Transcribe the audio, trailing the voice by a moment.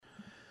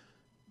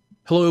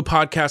Hello,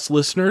 podcast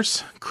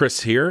listeners.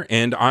 Chris here,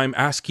 and I'm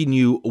asking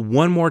you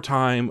one more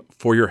time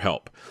for your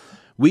help.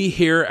 We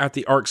here at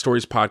the ARC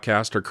Stories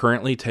podcast are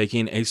currently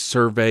taking a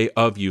survey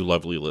of you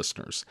lovely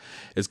listeners.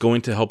 It's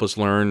going to help us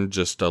learn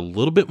just a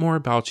little bit more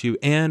about you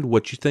and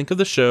what you think of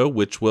the show,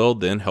 which will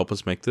then help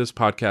us make this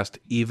podcast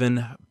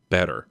even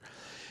better.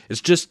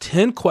 It's just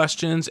 10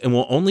 questions and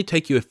will only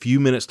take you a few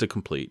minutes to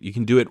complete. You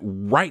can do it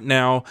right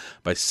now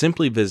by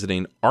simply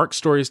visiting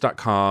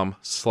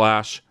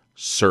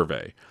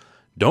arcstories.com/survey.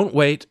 Don't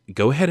wait,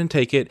 go ahead and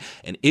take it,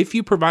 and if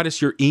you provide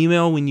us your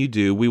email when you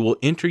do, we will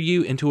enter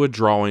you into a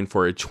drawing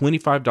for a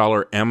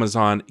 $25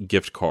 Amazon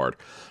gift card.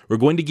 We're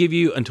going to give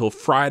you until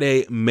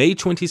Friday, May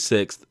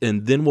 26th,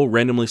 and then we'll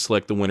randomly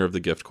select the winner of the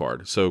gift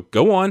card. So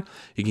go on,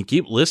 you can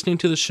keep listening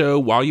to the show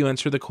while you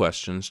answer the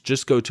questions.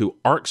 Just go to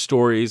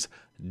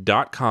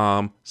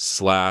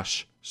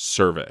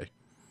arcstories.com/survey.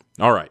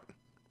 All right,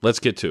 let's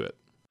get to it.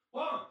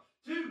 1,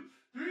 2,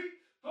 3,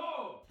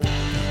 4.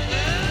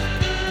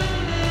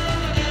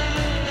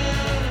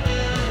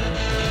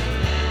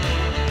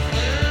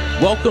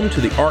 Welcome to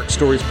the ARC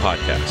Stories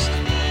podcast.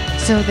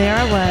 So there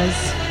I was,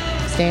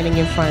 standing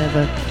in front of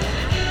a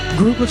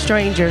group of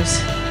strangers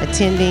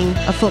attending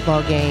a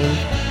football game,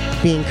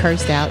 being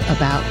cursed out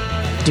about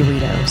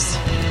Doritos.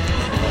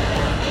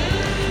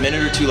 A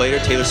minute or two later,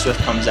 Taylor Swift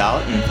comes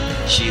out and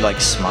she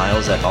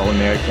smiles that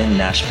all-American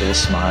Nashville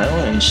smile,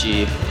 and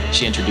she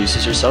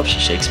introduces herself. She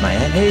shakes my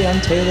hand. Hey,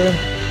 I'm Taylor.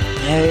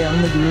 Hey,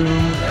 I'm the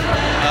groom.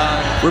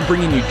 We're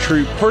bringing you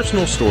true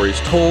personal stories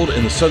told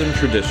in the Southern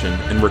tradition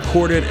and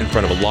recorded in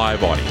front of a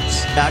live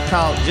audience. I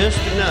caught just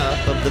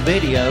enough of the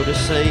video to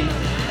see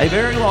a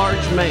very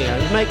large man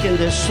making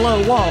this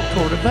slow walk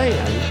toward a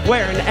van,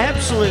 wearing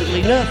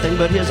absolutely nothing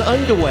but his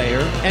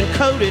underwear and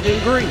coated in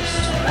grease.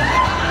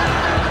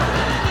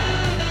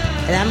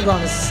 And I'm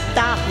going to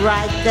stop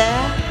right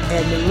there,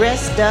 and the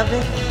rest of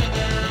it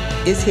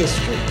is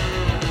history.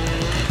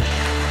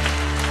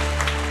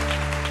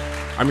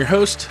 I'm your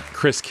host,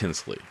 Chris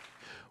Kinsley.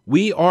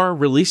 We are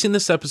releasing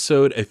this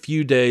episode a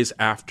few days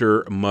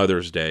after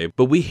Mother's Day,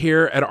 but we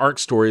here at ARC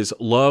Stories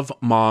love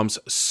moms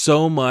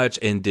so much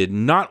and did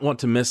not want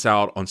to miss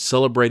out on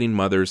celebrating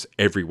mothers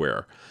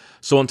everywhere.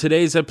 So on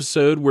today's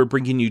episode, we're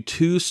bringing you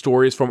two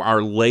stories from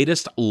our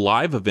latest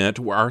live event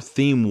where our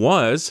theme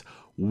was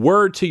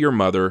Word to Your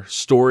Mother,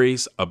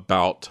 Stories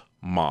About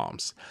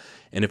Moms.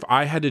 And if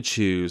I had to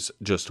choose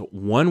just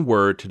one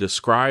word to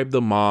describe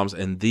the moms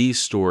in these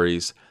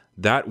stories,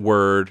 that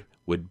word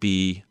would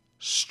be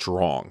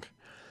strong.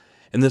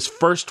 In this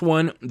first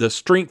one, the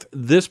strength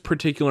this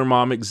particular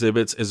mom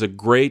exhibits is a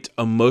great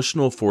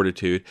emotional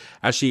fortitude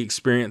as she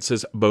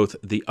experiences both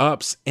the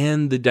ups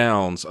and the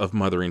downs of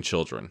mothering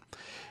children.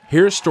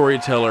 Here's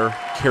storyteller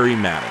Carrie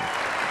Madden.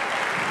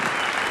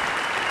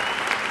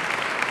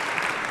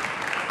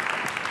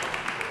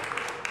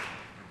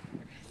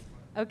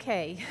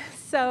 Okay,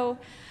 so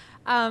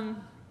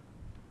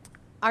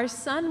our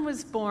son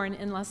was born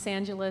in Los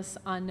Angeles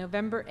on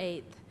November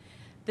 8th,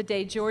 the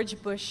day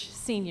George Bush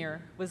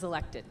Sr. was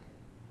elected.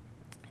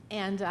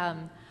 And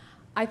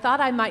I thought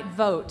I might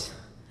vote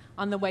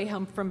on the way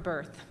home from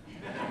birth.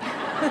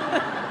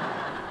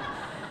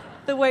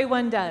 The way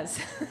one does.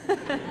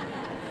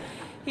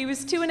 He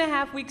was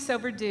 2.5 weeks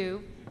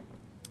overdue,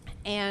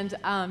 and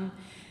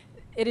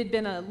it had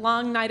been a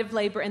long night of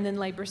labor, and then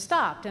labor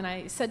stopped. And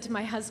I said to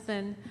my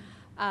husband,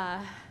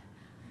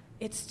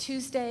 it's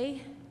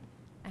Tuesday,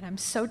 and I'm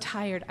so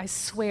tired, I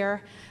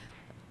swear,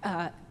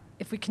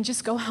 if we can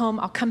just go home,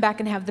 I'll come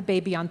back and have the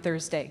baby on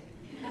Thursday.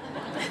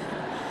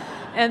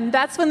 And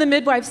that's when the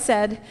midwife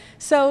said,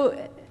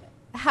 so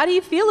how do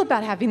you feel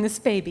about having this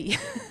baby?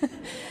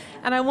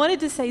 And I wanted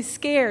to say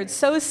scared,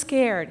 so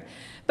scared.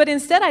 But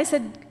instead I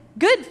said,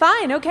 good,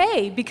 fine,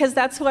 okay, because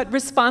that's what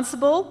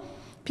responsible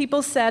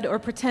people said or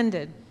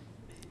pretended.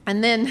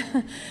 And then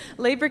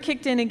labor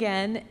kicked in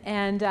again,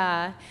 and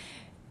I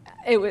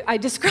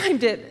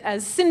described it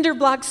as cinder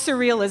block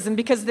surrealism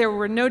because there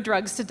were no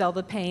drugs to dull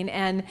the pain.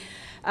 And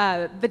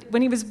but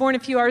when he was born a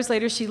few hours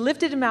later, she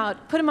lifted him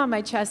out, put him on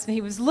my chest, and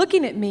he was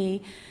looking at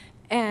me.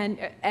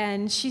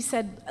 And she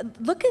said,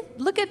 look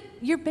at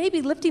your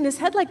baby lifting his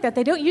head like that.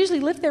 They don't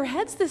usually lift their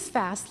heads this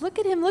fast. Look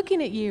at him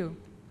looking at you.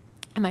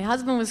 And my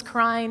husband was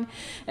crying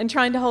and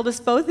trying to hold us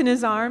both in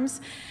his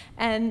arms.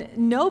 And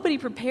nobody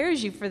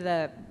prepares you for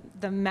the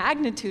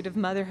magnitude of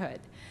motherhood.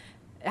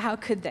 How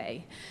could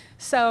they?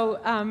 So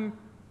a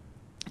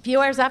few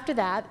hours after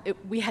that,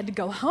 we had to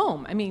go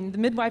home. I mean, the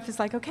midwife is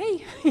like,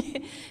 okay,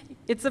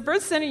 it's the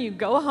birth center, you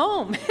go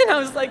home. And I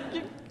was like,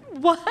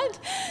 what?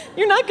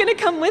 You're not going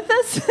to come with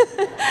us?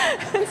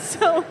 And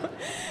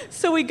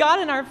so we got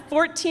in our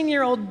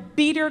 14-year-old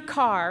beater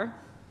car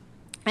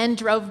and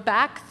drove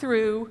back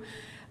through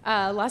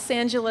Los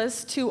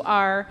Angeles to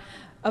our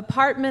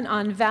apartment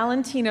on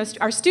Valentino,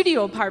 our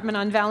studio apartment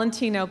on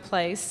Valentino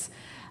Place.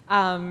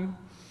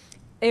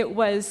 It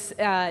was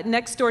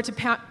next door to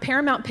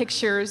Paramount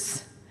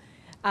Pictures,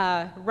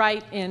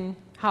 right in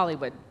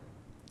Hollywood.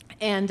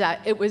 And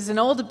it was an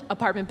old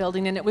apartment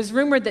building, and it was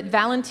rumored that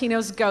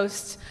Valentino's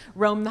ghosts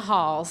roamed the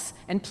halls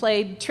and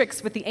played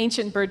tricks with the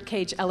ancient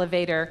birdcage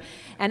elevator.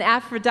 And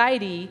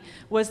Aphrodite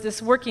was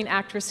this working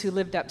actress who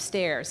lived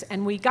upstairs.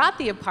 And we got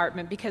the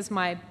apartment because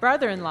my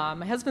brother-in-law,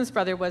 my husband's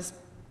brother, was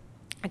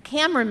a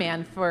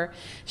cameraman for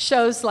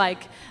shows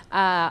like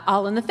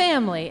All in the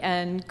Family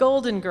and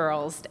Golden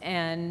Girls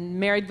and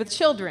Married with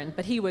Children.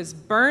 But he was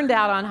burned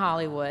out on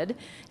Hollywood,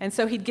 and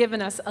so he'd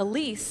given us a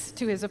lease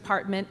to his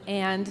apartment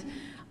and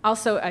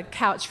also a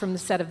couch from the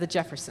set of The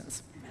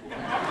Jeffersons.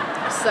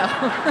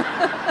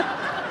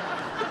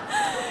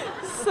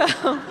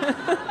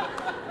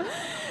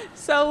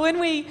 So when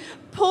we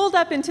pulled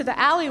up into the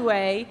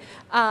alleyway,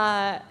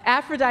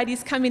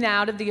 Aphrodite's coming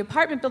out of the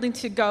apartment building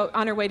to go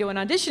on her way to an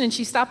audition, and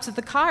she stops at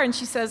the car and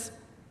she says,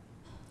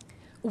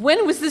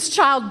 "When was this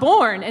child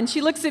born?" And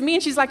she looks at me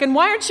and she's like, "And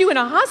why aren't you in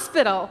a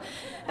hospital?"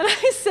 And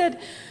I said,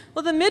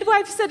 "Well, the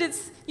midwife said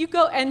you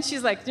go," and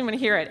she's like, "Do you want to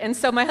hear it?" And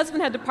so my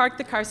husband had to park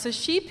the car, so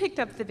she picked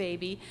up the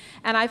baby,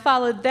 and I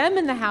followed them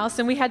in the house,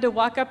 and we had to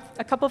walk up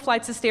a couple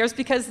flights of stairs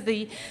because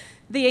the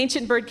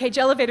ancient birdcage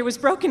elevator was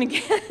broken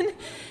again.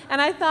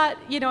 And I thought,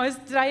 did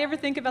I ever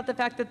think about the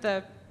fact that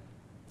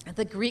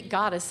the Greek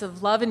goddess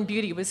of love and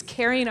beauty was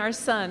carrying our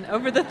son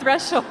over the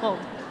threshold?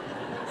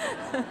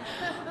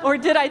 Or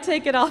did I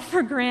take it all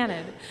for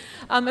granted?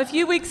 A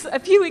few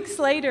weeks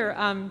later,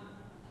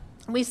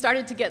 we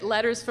started to get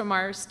letters from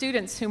our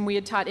students whom we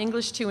had taught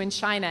English to in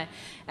China,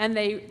 and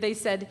they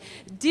said,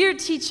 "Dear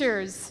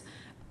teachers,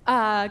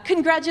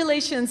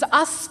 congratulations,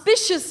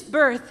 auspicious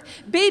birth,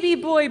 baby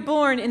boy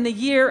born in the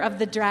year of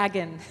the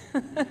dragon."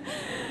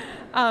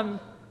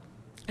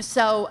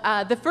 So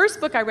the first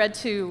book I read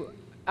to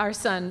our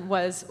son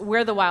was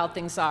Where the Wild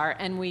Things Are,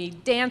 and we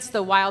danced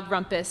the Wild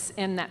Rumpus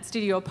in that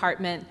studio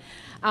apartment.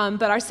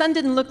 But our son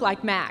didn't look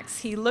like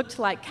Max. He looked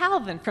like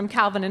Calvin from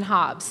Calvin and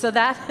Hobbes. So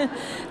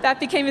that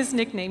became his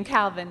nickname,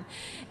 Calvin.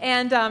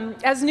 And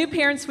as new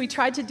parents, we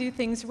tried to do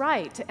things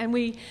right. And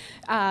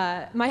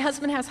my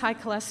husband has high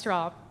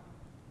cholesterol,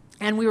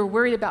 and we were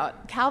worried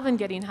about Calvin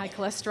getting high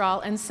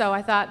cholesterol. And so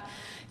I thought,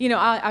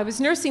 I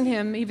was nursing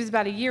him. He was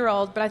about a year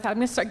old, but I thought I'm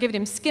going to start giving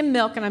him skim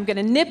milk, and I'm going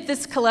to nip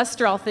this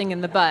cholesterol thing in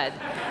the bud,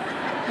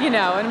 and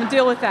I'm going to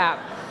deal with that.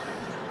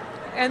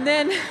 And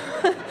then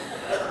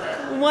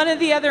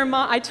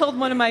I told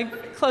one of my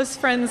close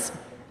friends,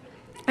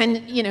 and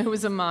who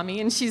was a mommy,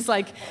 and she's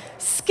like,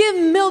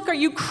 "Skim milk? Are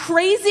you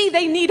crazy?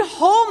 They need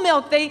whole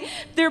milk.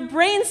 Their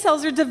brain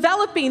cells are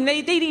developing.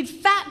 They need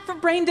fat for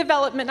brain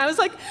development." And I was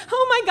like,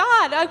 "Oh my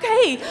God,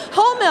 okay,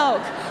 whole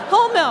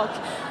milk,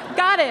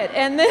 got it."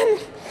 And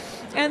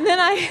then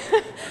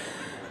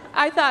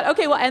I thought,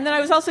 okay, well, and then I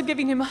was also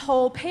giving him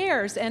whole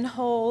pears and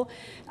whole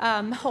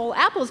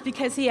apples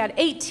because he had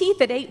 8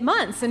 teeth at 8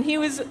 months, and he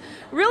was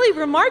really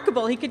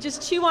remarkable. He could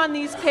just chew on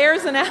these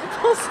pears and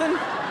apples,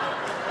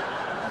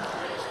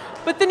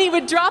 but then he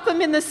would drop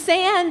them in the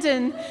sand,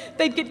 and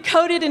they'd get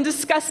coated and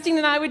disgusting,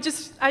 and I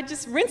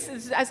just rinse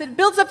it. I said, it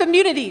builds up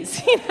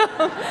immunities,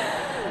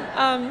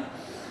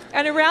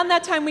 And around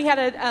that time, we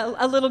had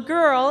a little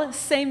girl,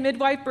 same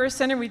midwife birth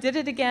center. We did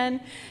it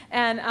again,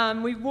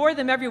 and we wore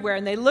them everywhere,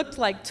 and they looked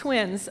like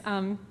twins.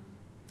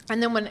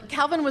 And then when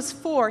Calvin was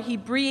 4, he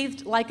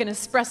breathed like an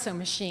espresso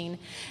machine.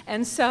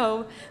 And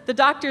so the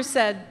doctor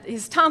said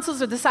his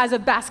tonsils are the size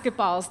of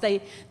basketballs.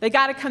 They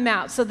got to come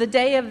out. So the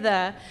day of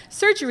the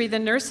surgery, the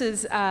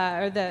nurses,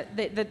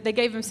 they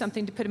gave him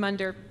something to put him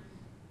under.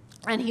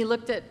 And he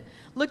looked at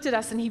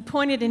us, and he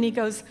pointed, and he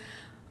goes,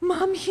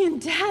 "Mommy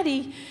and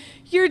Daddy,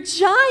 you're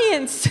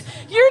giants!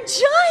 You're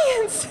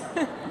giants!"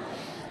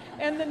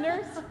 And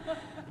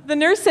the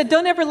nurse said,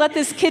 "Don't ever let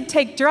this kid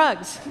take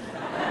drugs."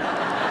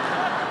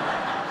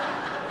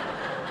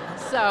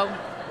 So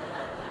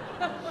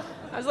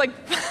I was like,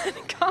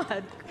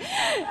 God.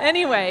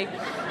 Anyway,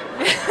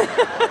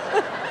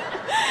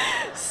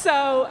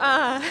 so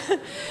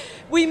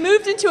we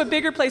moved into a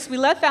bigger place. We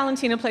left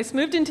Valentino Place,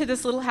 moved into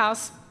this little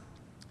house.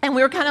 And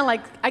we were kind of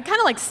like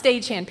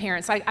stagehand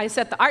parents. I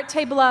set the art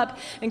table up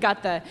and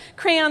got the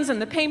crayons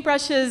and the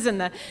paintbrushes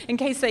and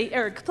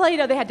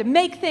Play-Doh, they had to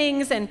make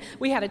things, and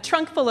we had a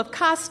trunk full of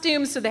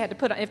costumes, so they had to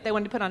put on, if they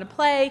wanted to put on a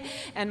play.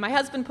 And my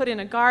husband put in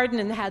a garden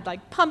and had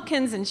like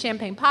pumpkins and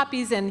champagne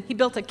poppies, and he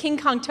built a King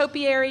Kong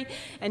topiary,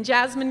 and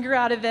Jasmine grew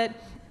out of it.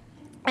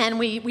 And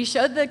we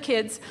showed the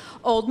kids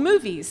old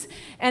movies.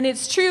 And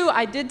it's true,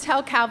 I did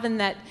tell Calvin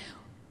that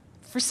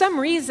for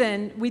some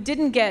reason we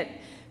didn't get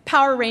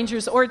Power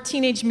Rangers or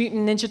Teenage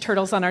Mutant Ninja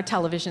Turtles on our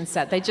television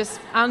set. I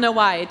don't know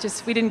why,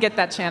 we didn't get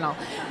that channel.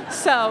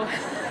 So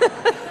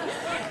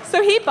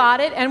he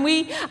bought it, and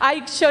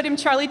I showed him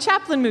Charlie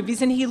Chaplin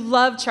movies, and he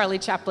loved Charlie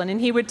Chaplin,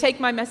 and he would take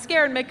my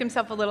mascara and make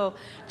himself a little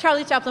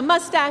Charlie Chaplin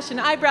mustache and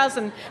eyebrows,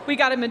 and we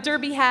got him a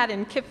derby hat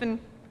and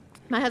Kiffin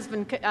My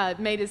husband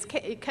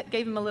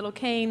gave him a little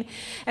cane,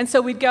 and so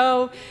we'd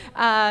go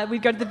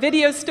to the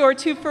video store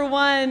 2 for $1,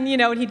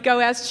 and he'd go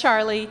as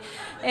Charlie,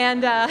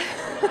 and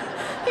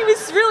he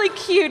was really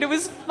cute. It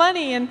was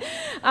funny, and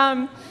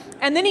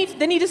then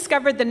he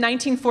discovered the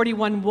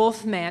 1941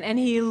 Wolfman, and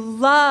he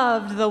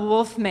loved the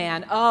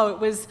Wolfman.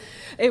 Oh,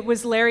 it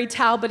was Larry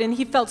Talbot, and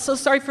he felt so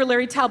sorry for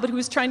Larry Talbot, who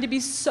was trying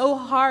so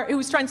hard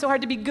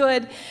to be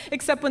good,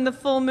 except when the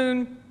full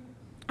moon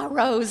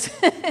arose.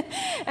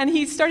 And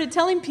he started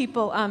telling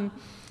people,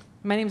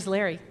 my name's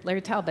Larry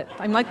Talbot.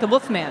 I'm like the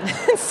Wolfman.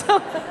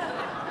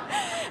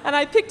 And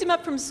I picked him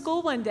up from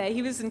school one day.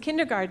 He was in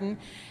kindergarten,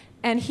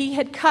 and he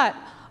had cut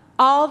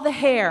all the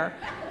hair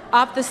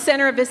off the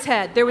center of his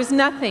head. There was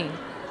nothing.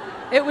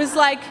 It was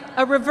like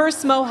a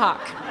reverse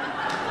mohawk.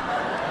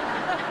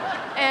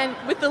 And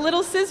with the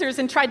little scissors,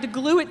 and tried to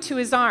glue it to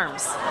his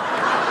arms.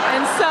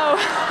 And so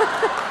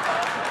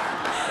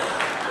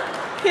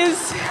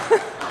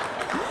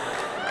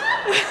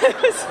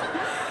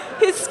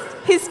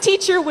his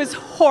teacher was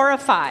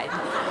horrified.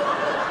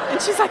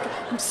 And she's like,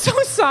 I'm so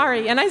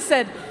sorry. And I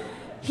said,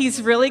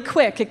 he's really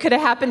quick. It could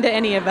have happened to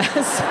any of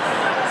us.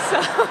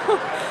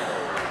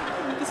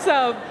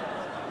 So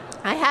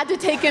I had to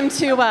take him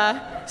to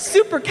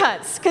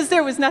Supercuts, because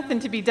there was nothing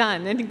to be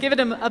done. And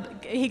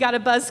he got a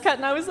buzz cut,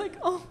 and I was like,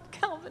 oh,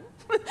 Calvin.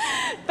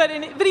 But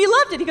he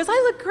loved it. He goes, I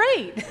look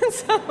great.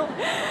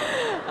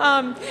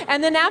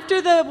 And then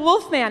after the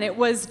Wolfman, it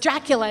was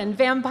Dracula and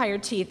vampire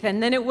teeth,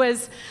 and then it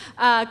was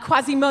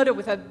Quasimodo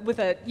with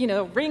a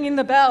ringing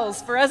the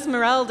bells for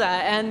Esmeralda,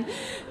 and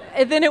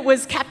then it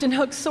was Captain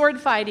Hook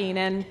sword fighting,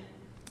 and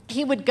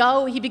he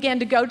began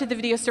to go to the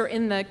video store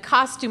in the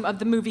costume of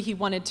the movie he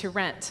wanted to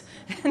rent.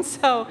 And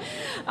so,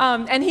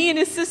 and he and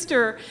his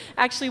sister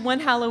actually one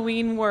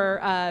Halloween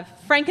were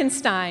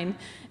Frankenstein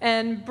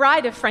and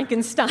Bride of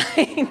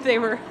Frankenstein. They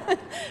were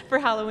for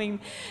Halloween.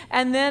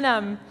 And then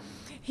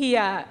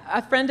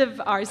a friend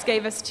of ours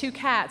gave us 2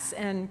 cats,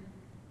 and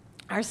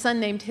our son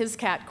named his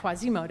cat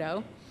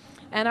Quasimodo,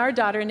 and our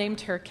daughter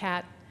named her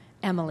cat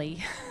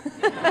Emily.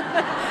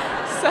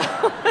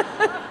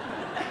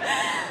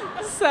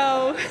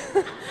 So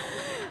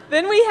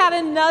then we had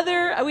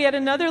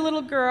another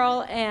little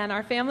girl, and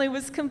our family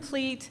was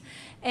complete.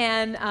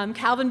 And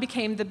Calvin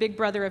became the big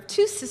brother of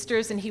 2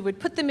 sisters, and he would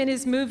put them in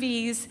his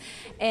movies.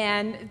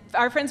 And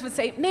our friends would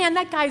say, "Man,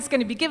 that guy's going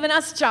to be giving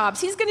us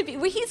jobs. He's going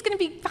to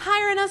be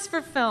hiring us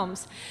for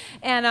films."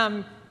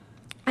 And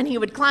he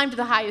would climb to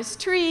the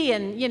highest tree,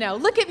 and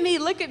look at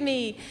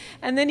me.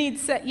 And then he'd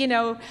say,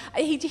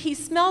 he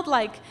smelled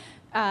like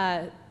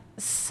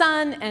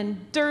sun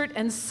and dirt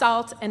and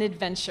salt and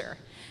adventure.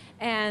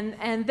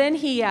 And then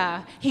he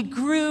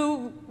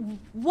grew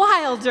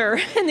wilder,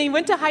 and he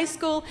went to high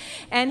school,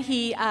 and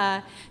he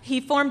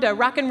formed a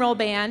rock and roll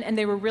band, and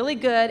they were really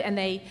good, and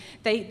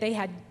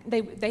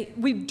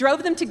we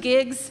drove them to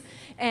gigs,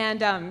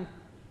 and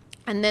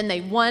then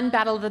they won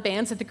Battle of the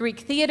Bands at the Greek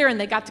Theater, and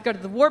they got to go to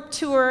the Warped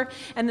Tour,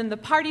 and then the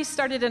party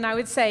started, and I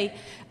would say,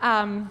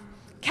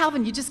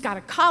 Calvin, you just got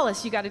to call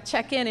us. You got to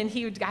check in. And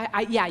he would,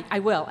 yeah, I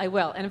will.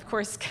 And of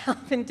course,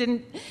 Calvin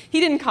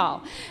didn't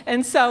call.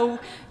 And so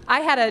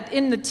I had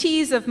in the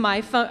T's of my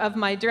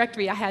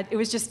directory, it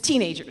was just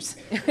teenagers.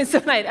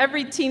 So I had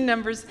every teen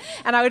numbers,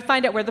 and I would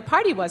find out where the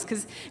party was,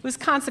 because it was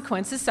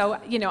Consequences. So,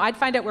 I'd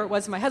find out where it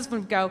was, and my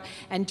husband would go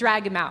and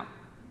drag him out.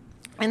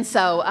 And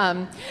so,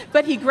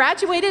 but he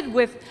graduated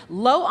with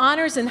low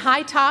honors and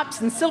high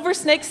tops and silver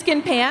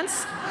snakeskin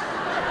pants,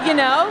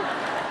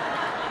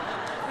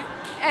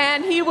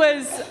 And he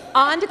was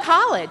on to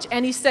college,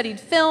 and he studied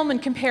film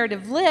and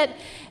comparative lit,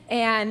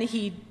 and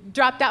he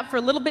dropped out for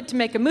a little bit to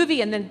make a movie,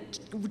 and then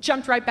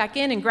jumped right back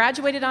in and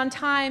graduated on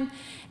time.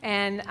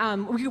 And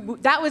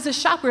that was a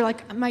shock. We were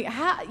like,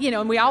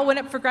 and we all went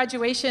up for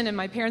graduation, and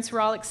my parents were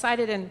all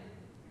excited. And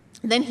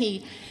then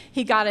he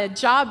got a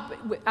job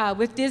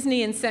with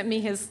Disney and sent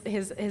me his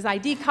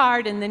ID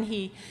card, and then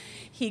he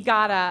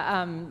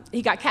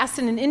got cast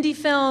in an indie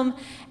film,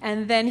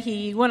 and then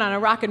he went on a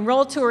rock and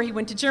roll tour. He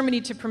went to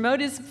Germany to promote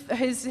his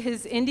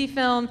indie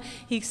film.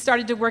 He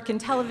started to work in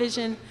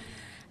television,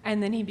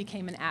 and then he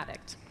became an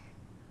addict.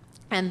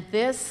 And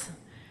this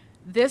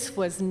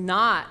was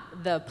not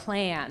the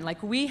plan.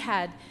 Like we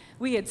had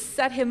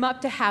set him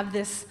up to have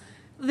this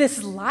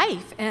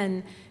life,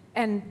 and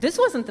this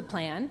wasn't the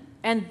plan.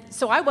 And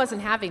so I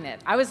wasn't having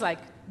it. I was like,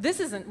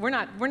 we're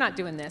not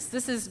doing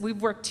this.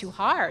 We've worked too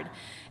hard.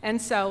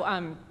 And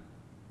so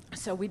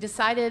we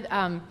decided,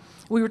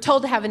 we were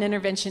told to have an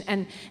intervention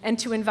and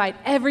to invite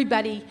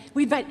everybody.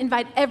 We'd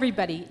invite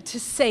everybody to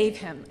save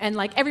him, and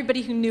like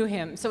everybody who knew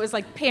him. So it was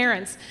like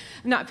parents,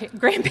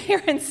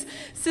 grandparents,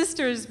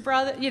 sisters,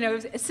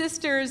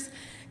 sisters,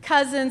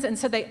 cousins, and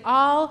so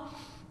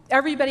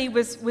everybody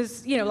was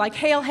like,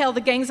 hail, hail,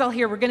 the gang's all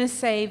here. We're gonna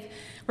save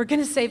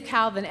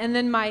Calvin. And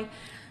then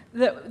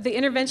the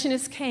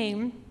interventionist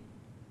came.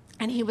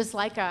 And he was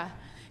like a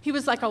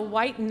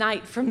white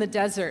knight from the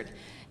desert.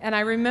 And I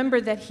remember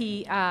that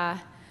he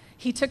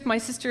took my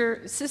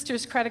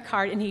sister's credit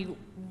card, and he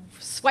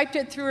swiped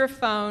it through her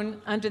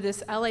phone under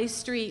this LA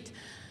street,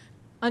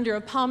 under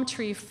a palm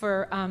tree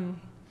for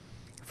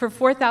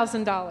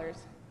 $4,000.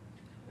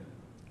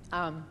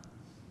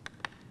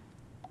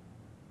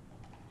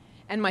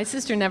 And my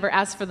sister never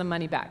asked for the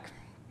money back.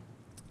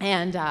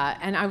 And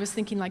I was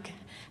thinking, like,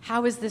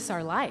 how is this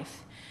our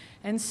life?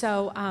 And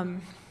so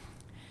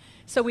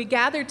we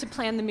gathered to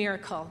plan the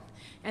miracle.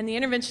 And the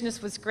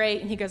interventionist was great,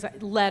 and he goes,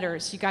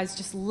 letters, you guys,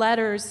 just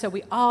letters. So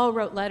we all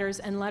wrote letters,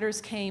 and letters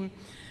came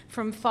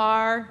from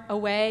far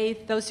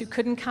away, those who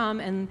couldn't come,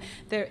 and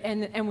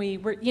we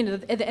were,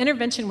 the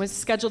intervention was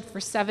scheduled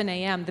for 7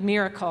 a.m., the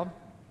miracle.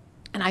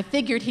 And I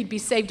figured he'd be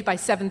saved by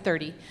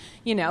 7:30,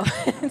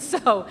 and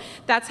so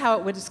that's how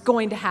it was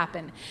going to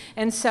happen.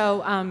 And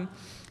so and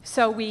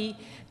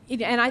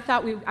I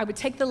thought I would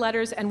take the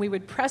letters and we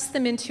would press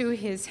them into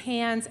his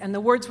hands, and the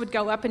words would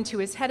go up into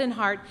his head and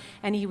heart,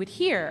 and he would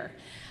hear.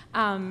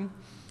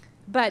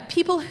 But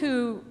people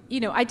who,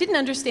 I didn't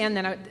understand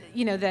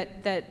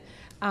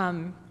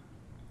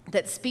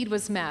that speed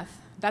was meth.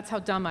 That's how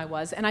dumb I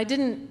was, and I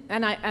didn't.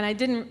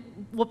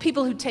 Well,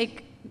 people who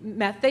take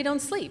meth, they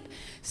don't sleep.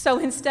 So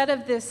instead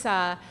of this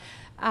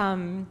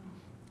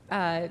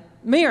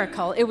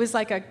miracle, it was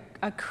like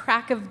a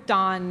crack of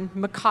dawn,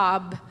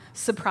 macabre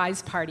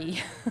surprise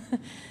party.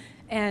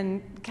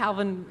 And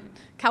Calvin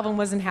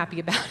wasn't happy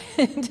about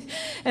it.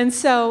 And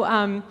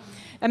so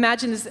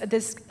imagine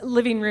this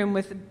living room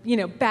with,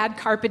 bad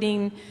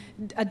carpeting,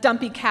 a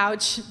dumpy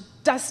couch,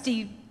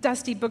 dusty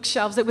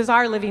bookshelves. It was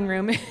our living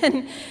room.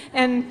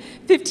 And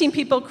 15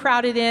 people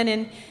crowded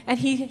in, and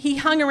he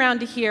hung around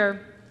to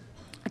hear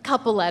a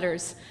couple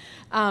letters.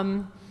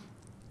 And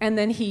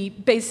then he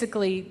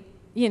basically,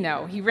 he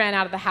ran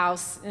out of the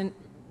house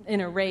in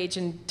a rage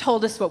and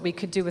told us what we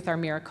could do with our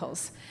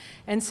miracles.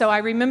 And so I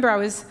remember I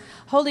was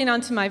holding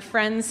onto my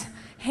friend's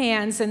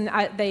hands, and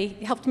they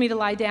helped me to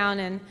lie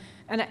down,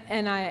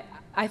 and I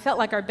felt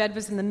like our bed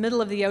was in the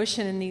middle of the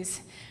ocean, and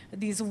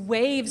these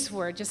waves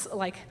were just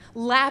like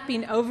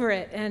lapping over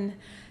it. And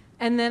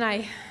then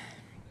I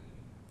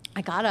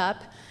got up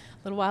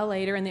a little while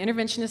later, and the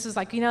interventionist was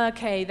like,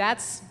 okay,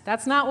 that's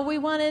not what we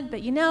wanted,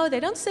 but they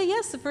don't say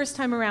yes the first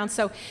time around.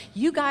 So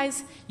you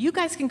guys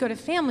can go to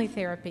family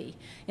therapy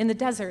in the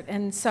desert.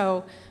 And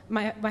so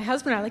my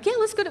husband and I are like, yeah,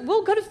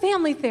 we'll go to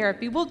family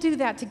therapy. We'll do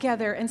that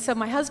together. And so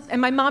my husband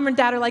and my mom and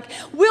dad are like,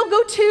 we'll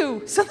go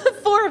too. So the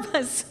four of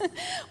us,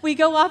 we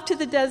go off to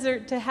the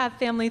desert to have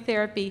family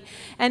therapy.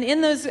 And in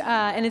those,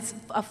 and it's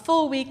a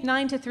full week,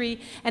 9 to 3.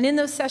 And in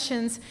those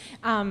sessions,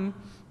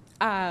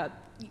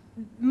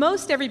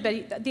 most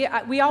everybody,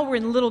 we all were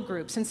in little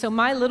groups, and so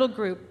my little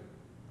group,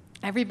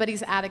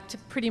 everybody's addict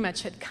pretty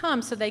much had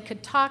come, so they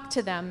could talk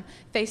to them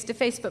face to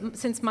face, but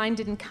since mine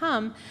didn't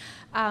come,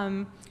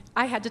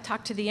 I had to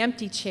talk to the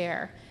empty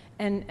chair,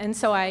 and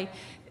so I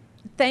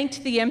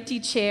thanked the empty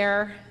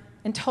chair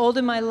and told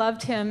him I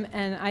loved him,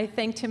 and I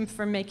thanked him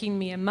for making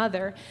me a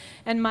mother.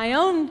 And my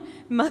own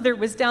mother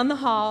was down the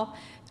hall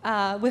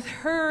with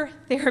her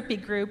therapy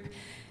group,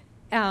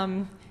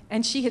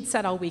 and she had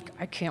said all week,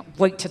 I can't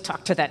wait to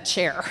talk to that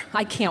chair.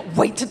 I can't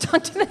wait to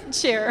talk to that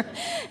chair.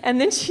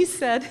 And then she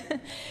said,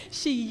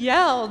 she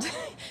yelled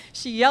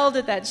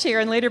at that chair,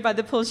 and later by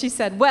the pool she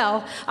said,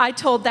 well, I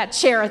told that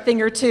chair a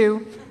thing or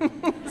two.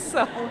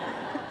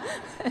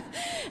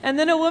 And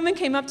then a woman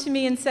came up to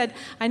me and said,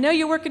 I know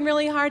you're working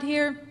really hard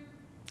here.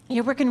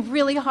 You're working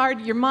really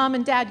hard, your mom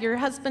and dad, your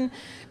husband,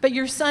 but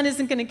your son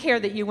isn't going to care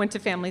that you went to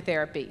family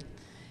therapy.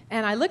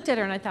 And I looked at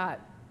her and I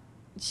thought,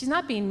 she's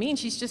not being mean,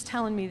 she's just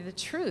telling me the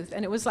truth.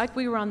 And it was like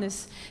we were on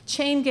this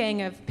chain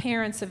gang of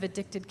parents of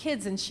addicted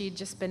kids, and she'd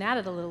just been at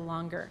it a little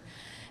longer.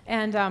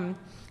 And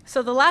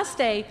so the last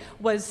day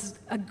was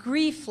a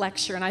grief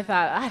lecture, and I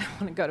thought, I don't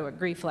want to go to a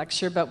grief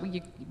lecture, but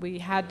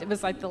it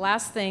was like the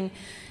last thing.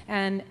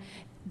 And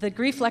the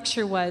grief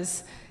lecture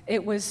was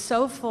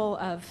so full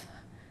of,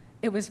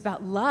 it was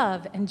about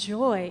love and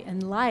joy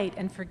and light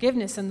and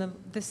forgiveness. And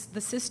the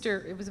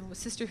sister, it was a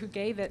sister who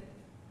gave it,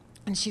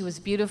 and she was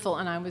beautiful,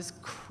 and I was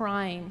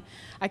crying.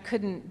 I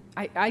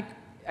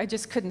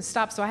just couldn't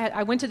stop. So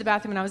I went to the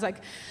bathroom, and I was like,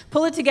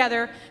 pull it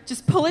together,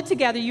 just pull it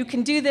together, you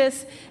can do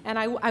this. And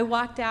I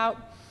walked out,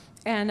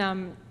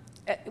 and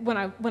when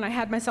I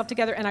had myself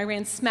together, and I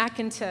ran smack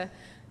into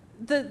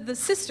the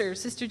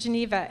Sister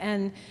Geneva,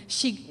 and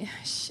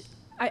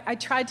I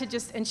tried to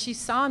just, and she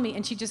saw me,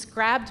 and she just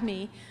grabbed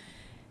me,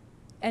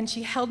 and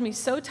she held me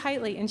so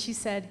tightly, and she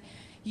said,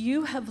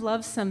 you have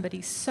loved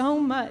somebody so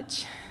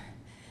much.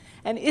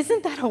 And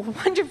isn't that a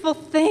wonderful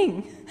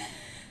thing?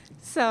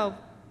 So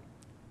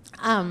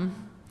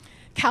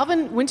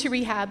Calvin went to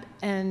rehab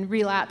and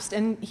relapsed,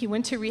 and he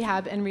went to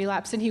rehab and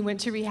relapsed, and he went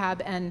to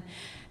rehab and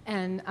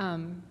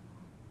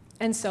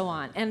so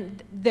on.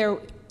 And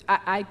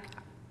I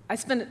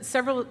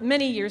spent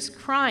many years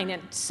crying,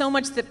 and so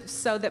much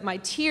so that my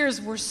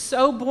tears were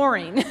so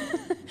boring,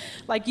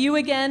 like you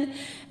again.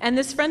 And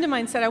this friend of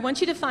mine said, I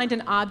want you to find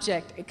an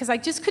object, because I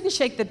just couldn't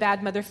shake the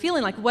bad mother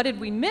feeling. Like, what did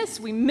we miss?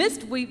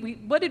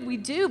 What did we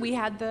do? We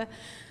had the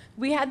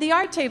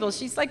art table.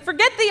 She's like,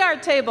 forget the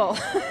art table.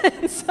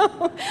 And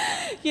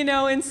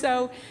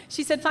so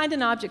she said, find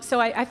an object. So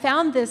I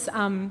found this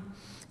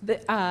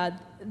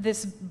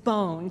this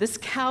bone, this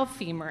cow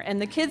femur,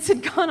 and the kids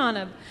had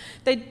gone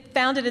they'd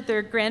found it at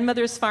their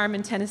grandmother's farm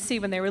in Tennessee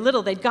when they were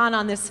little. They'd gone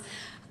on this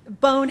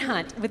bone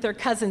hunt with their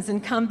cousins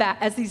and come back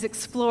as these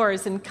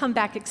explorers and come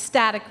back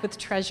ecstatic with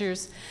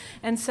treasures.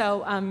 And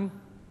so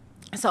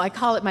I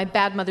call it my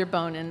bad mother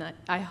bone, and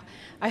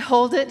I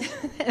hold it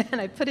and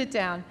I put it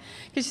down.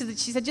 Because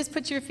she said, just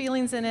put your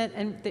feelings in it,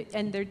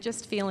 and they're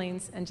just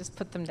feelings, and just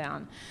put them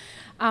down.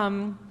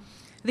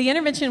 The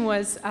intervention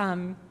was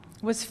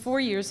 4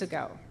 years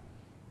ago.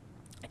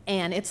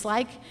 And it's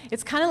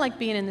kind of like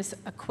being in this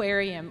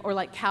aquarium, or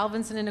like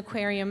Calvin's in an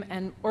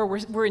aquarium, or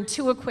we're in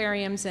two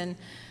aquariums, and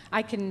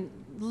I can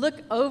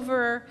look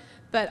over,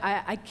 but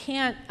I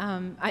can't,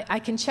 I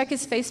can check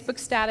his Facebook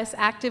status,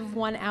 active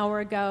 1 hour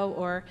ago,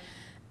 or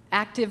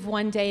active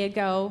 1 day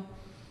ago,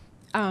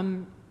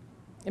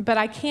 but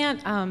I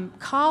can't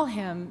call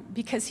him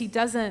because he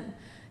doesn't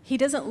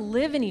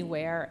live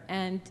anywhere,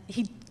 and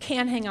he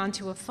can't hang on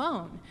to a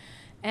phone.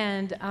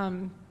 And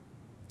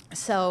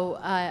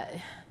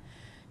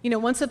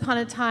once upon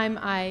a time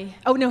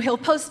he'll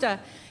post a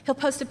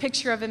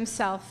picture of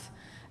himself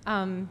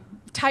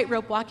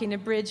tightrope walking a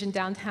bridge in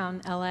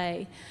downtown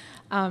LA.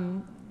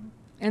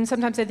 And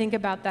sometimes I think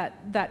about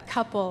that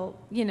couple,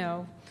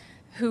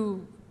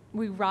 who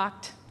we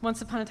rocked.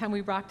 Once upon a time,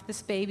 we rocked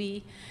this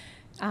baby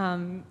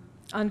on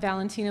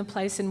Valentino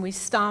Place, and we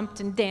stomped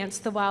and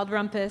danced the Wild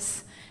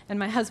Rumpus, and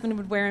my husband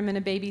would wear him in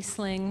a baby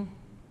sling.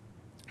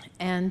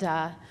 And,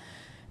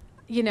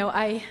 in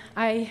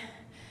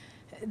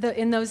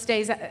those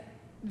days,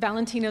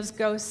 Valentino's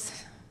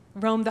ghost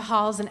roamed the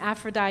halls, and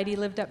Aphrodite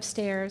lived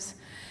upstairs.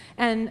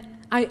 And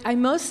I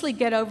mostly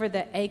get over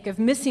the ache of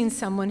missing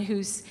someone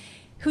who's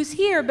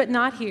here but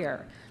not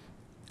here,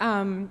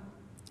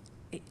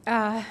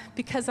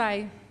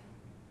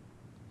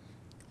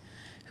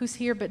 who's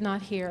here but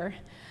not here.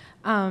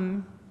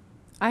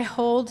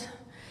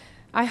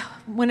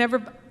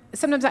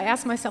 Sometimes I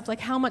ask myself,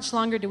 like, how much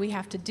longer do we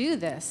have to do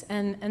this?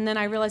 And then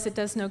I realize it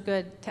does no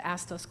good to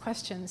ask those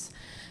questions.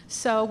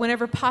 So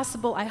whenever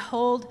possible, I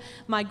hold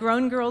my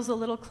grown girls a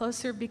little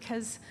closer,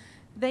 because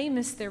they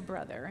miss their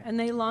brother, and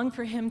they long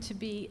for him to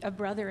be a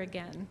brother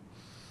again.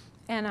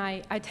 And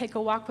I take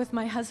a walk with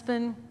my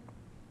husband,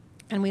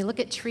 and we look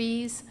at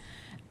trees,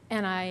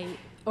 and I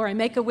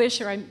make a wish,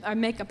 or I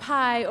make a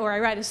pie, or I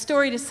write a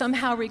story to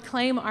somehow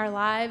reclaim our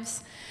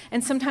lives.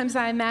 And sometimes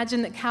I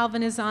imagine that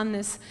Calvin is on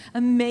this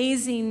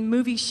amazing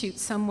movie shoot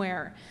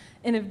somewhere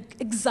in an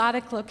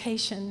exotic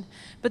location.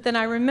 But then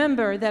I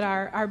remember that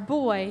our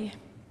boy,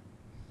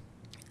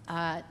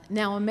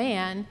 now a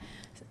man,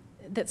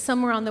 that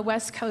somewhere on the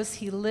West Coast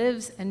he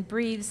lives and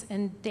breathes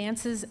and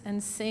dances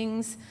and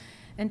sings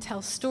and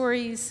tells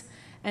stories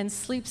and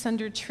sleeps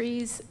under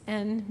trees,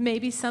 and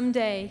maybe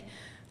someday,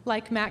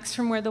 like Max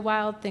from Where the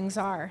Wild Things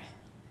Are,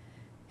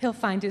 he'll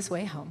find his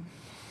way home.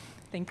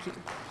 Thank you.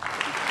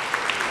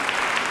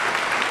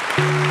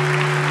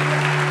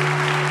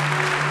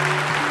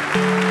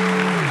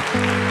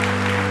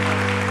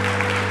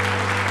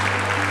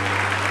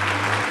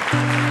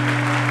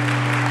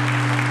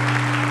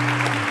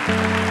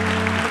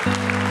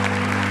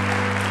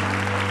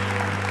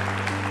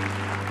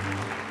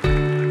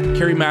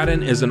 Carrie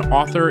Madden is an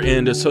author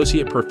and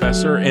associate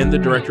professor and the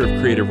director of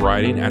creative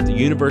writing at the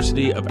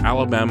University of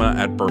Alabama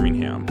at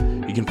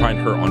Birmingham. You can find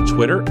her on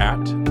Twitter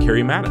at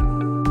Carrie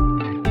Madden.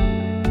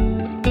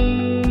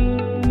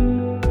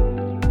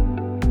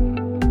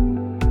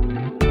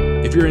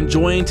 If you're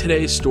enjoying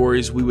today's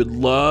stories, we would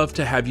love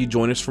to have you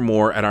join us for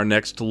more at our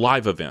next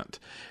live event.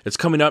 It's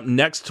coming up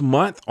next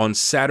month on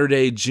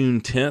Saturday,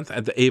 June 10th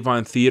at the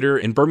Avon Theater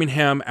in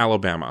Birmingham,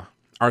 Alabama.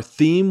 Our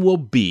theme will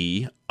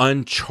be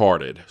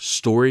Uncharted,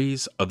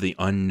 Stories of the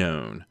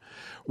Unknown.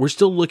 We're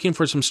still looking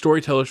for some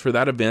storytellers for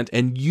that event,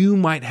 and you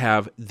might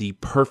have the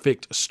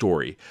perfect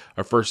story.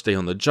 A first day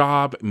on the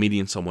job,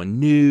 meeting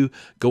someone new,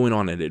 going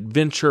on an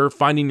adventure,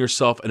 finding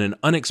yourself in an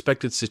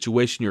unexpected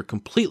situation you're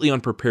completely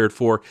unprepared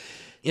for.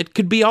 It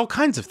could be all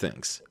kinds of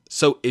things.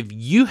 So if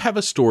you have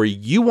a story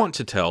you want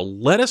to tell,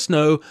 let us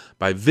know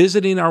by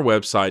visiting our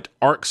website,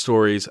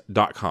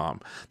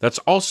 arcstories.com. That's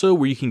also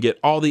where you can get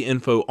all the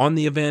info on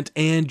the event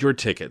and your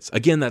tickets.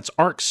 Again, that's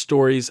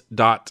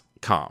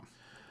arcstories.com.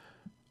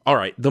 All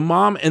right, the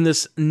mom in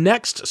this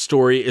next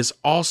story is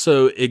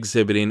also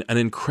exhibiting an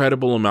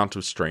incredible amount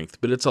of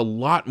strength, but it's a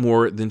lot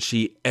more than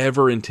she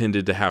ever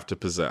intended to have to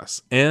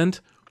possess. And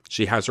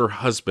she has her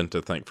husband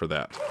to thank for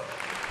that.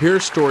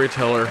 Here's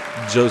storyteller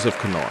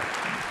Joseph Knorr.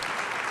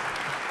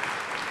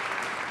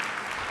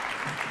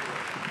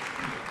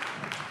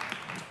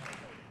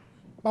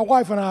 My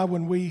wife and I,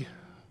 when we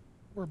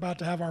were about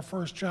to have our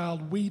first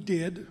child, we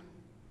did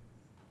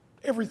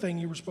everything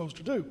you were supposed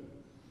to do.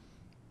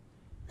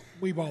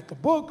 We bought the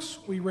books,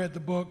 we read the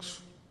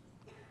books.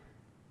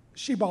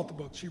 She bought the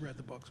books, she read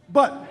the books.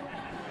 But,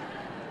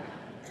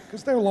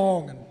 because they're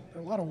long and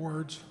there are a lot of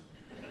words.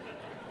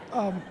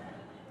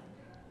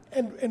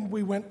 And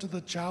we went to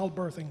the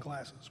childbirthing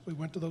classes. We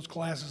went to those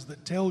classes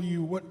that tell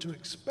you what to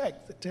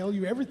expect, that tell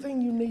you everything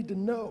you need to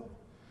know.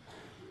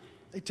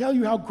 They tell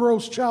you how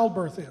gross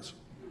childbirth is.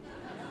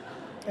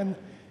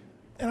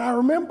 And I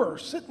remember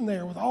sitting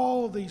there with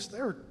all of these,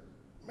 there were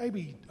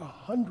maybe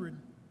 100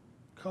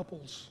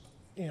 couples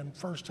in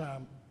first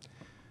time.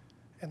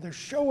 And they're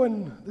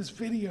showing this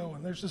video,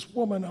 and there's this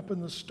woman up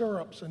in the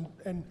stirrups,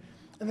 and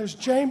there's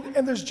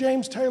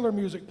James Taylor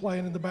music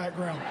playing in the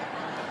background.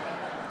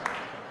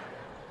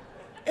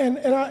 And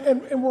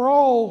we're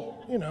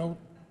all,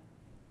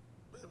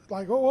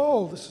 like,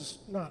 oh, this is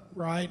not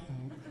right,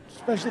 and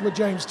especially with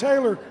James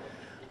Taylor.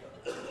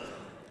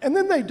 And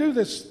then they do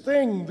this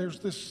thing, there's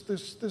this,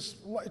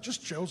 it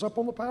just shows up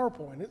on the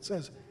PowerPoint. It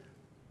says,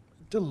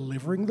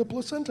 delivering the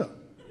placenta.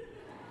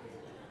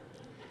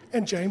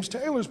 And James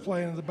Taylor's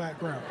playing in the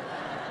background.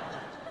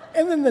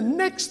 And then the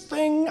next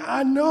thing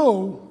I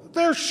know,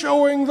 they're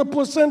showing the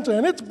placenta,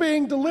 and it's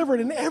being delivered,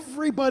 and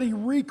everybody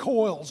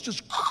recoils,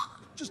 just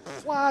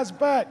flies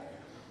back.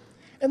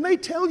 And they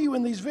tell you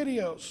in these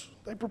videos,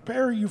 they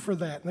prepare you for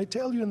that, and they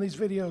tell you in these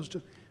videos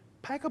to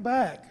pack a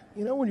bag.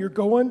 When you're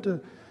going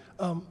to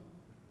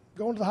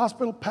the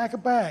hospital, pack a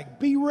bag.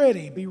 Be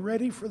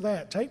ready for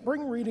that.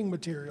 Bring reading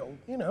material,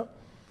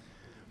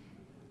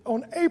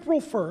 On April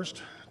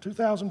 1st,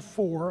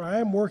 2004, I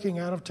am working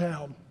out of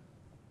town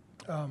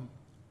down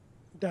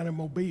in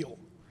Mobile,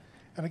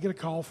 and I get a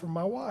call from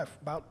my wife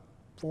about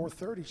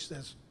 4:30. She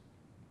says,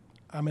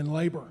 I'm in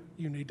labor.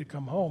 You need to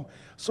come home.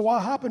 So I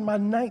hop in my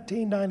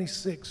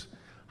 1996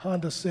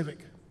 Honda Civic,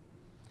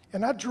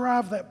 and I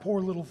drive that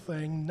poor little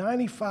thing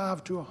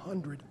 95 to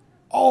 100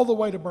 all the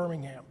way to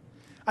Birmingham.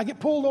 I get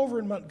pulled over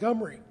in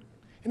Montgomery,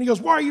 and he goes,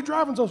 why are you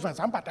driving so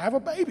fast? I'm about to have a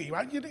baby.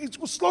 Well,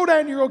 slow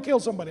down, you're going to kill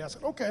somebody. I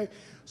said, okay.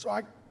 So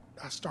I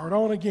start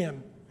on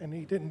again, and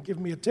he didn't give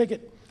me a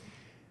ticket.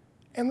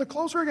 And the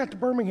closer I got to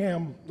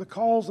Birmingham, the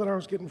calls that I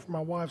was getting from my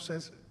wife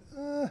says,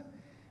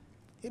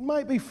 it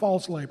might be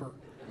false labor.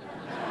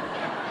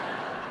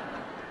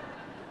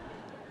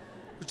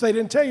 Which they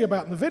didn't tell you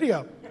about in the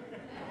video.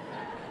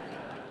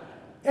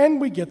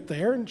 And we get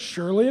there, and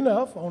surely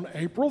enough, on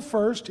April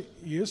 1st,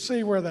 you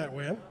see where that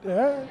went.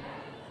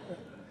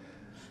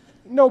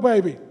 No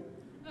baby.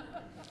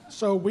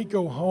 So we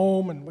go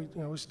home, and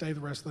we stay the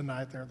rest of the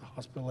night there at the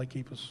hospital. They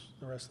keep us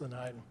the rest of the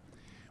night.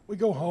 We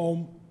go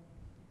home,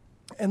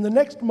 and the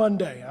next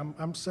Monday,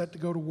 I'm set to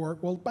go to work.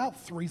 Well,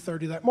 about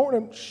 3:30 that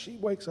morning, she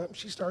wakes up and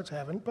she starts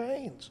having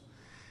pains.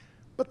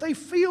 But they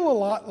feel a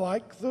lot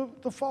like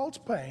the false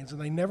pains,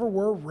 and they never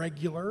were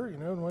regular,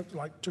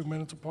 like 2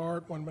 minutes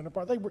apart, 1 minute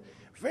apart. They were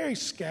very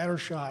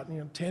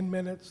scattershot, 10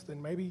 minutes,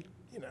 then maybe,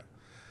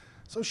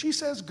 So she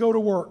says, go to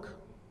work.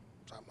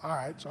 So I'm, all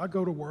right, so I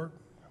go to work.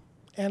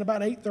 And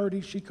about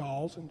 8:30, she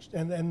calls,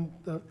 and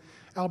the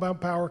Alabama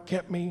Power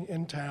kept me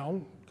in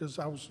town because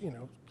I was,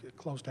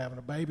 close to having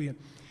a baby.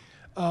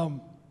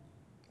 And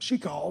she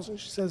calls, and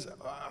she says,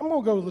 I'm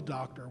going to go to the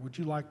doctor. Would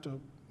you like to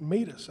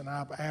meet us? And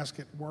I ask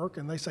at work,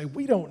 and they say,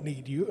 we don't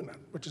need you,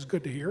 which is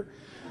good to hear.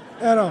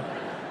 And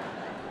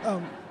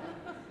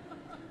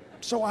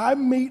so I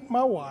meet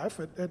my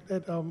wife at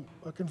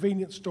a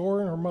convenience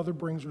store, and her mother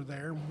brings her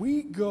there.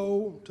 We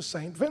go to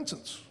St.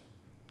 Vincent's.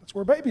 That's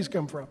where babies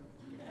come from.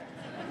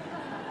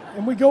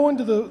 And we go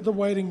into the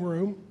waiting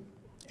room,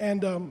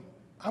 and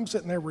I'm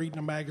sitting there reading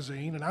a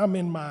magazine, and I'm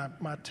in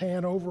my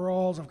tan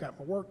overalls. I've got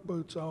my work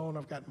boots on.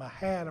 I've got my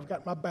hat. I've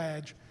got my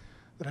badge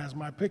that has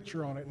my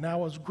picture on it. And I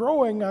was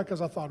growing,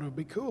 because I thought it would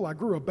be cool, I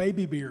grew a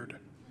baby beard.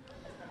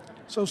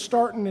 So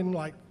starting in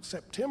like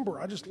September,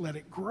 I just let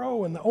it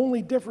grow. And the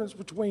only difference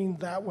between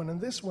that one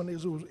and this one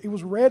is it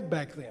was red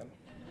back then,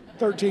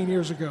 13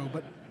 years ago,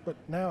 but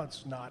now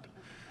it's not.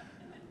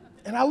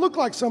 And I look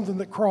like something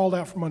that crawled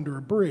out from under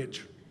a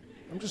bridge.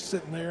 I'm just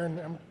sitting there,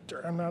 and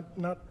I'm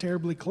not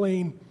terribly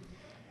clean.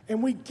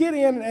 And we get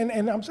in,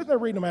 and I'm sitting there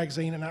reading a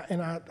magazine, and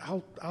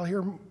I'll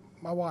hear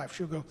my wife.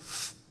 She'll go,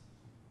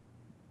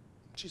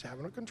 she's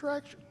having a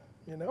contraction,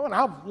 And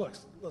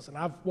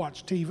I've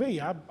watched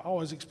TV. I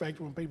always expect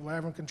when people are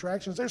having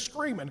contractions, they're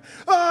screaming.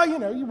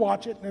 You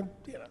watch it, and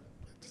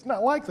it's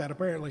not like that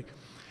apparently.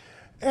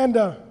 And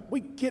we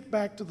get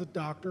back to the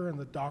doctor, and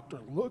the doctor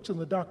looks, and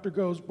the doctor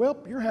goes, well,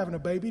 you're having a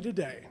baby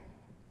today.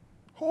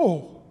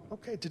 Oh.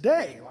 Okay,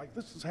 today, like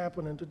this is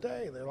happening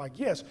today. They're like,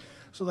 yes.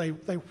 So they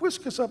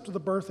whisk us up to the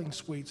birthing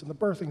suites, and the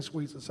birthing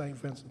suites at St.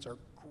 Vincent's are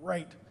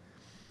great.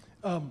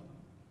 And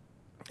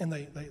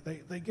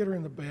they get her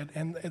in the bed,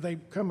 and they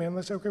come in, and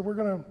they say, okay, we're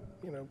going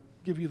to,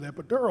 give you the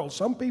epidural.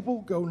 Some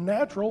people go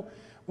natural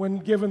when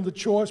given the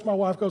choice. My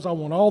wife goes, I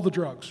want all the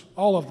drugs,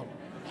 all of them.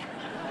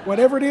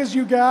 Whatever it is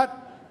you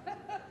got,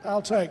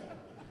 I'll take.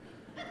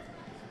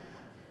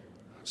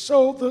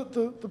 So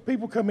the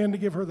people come in to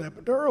give her the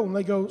epidural, and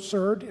they go,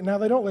 sir, now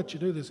they don't let you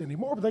do this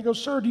anymore, but they go,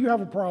 sir, do you have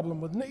a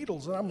problem with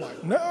needles? And I'm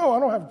like, no, I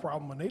don't have a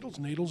problem with needles.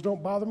 Needles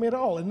don't bother me at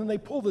all. And then they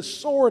pull this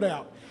sword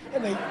out,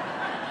 and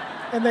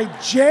they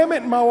jam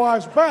it in my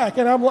wife's back,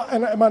 and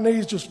my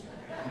knees just...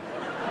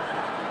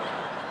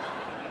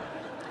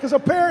 Because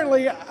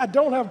apparently I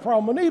don't have a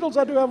problem with needles,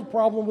 I do have a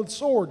problem with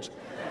swords.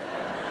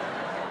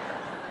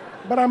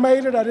 But I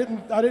made it, I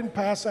didn't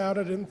pass out,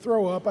 I didn't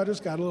throw up, I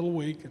just got a little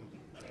weak.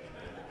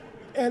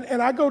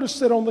 And I go to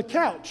sit on the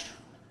couch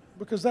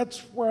because that's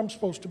where I'm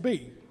supposed to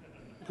be.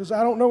 because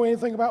I don't know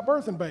anything about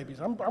birthing babies.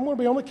 I'm going to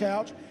be on the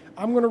couch.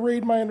 I'm going to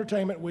read my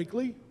Entertainment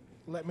Weekly.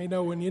 Let me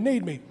know when you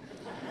need me.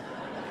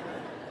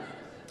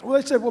 Well,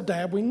 they said, well,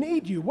 Dad, we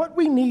need you. What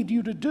we need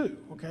you to do,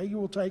 okay, you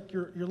will take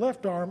your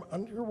left arm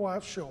under your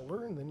wife's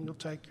shoulder, and then you'll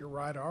take your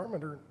right arm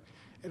at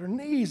her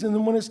knees, and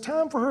then when it's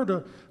time for her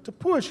to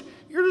push,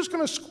 you're just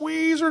going to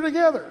squeeze her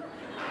together.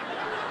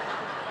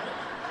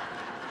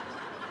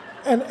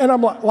 And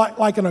I'm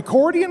like an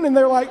accordion, and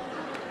they're like,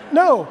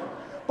 no.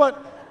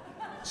 But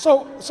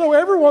so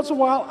every once in a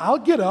while, I'll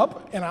get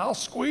up, and I'll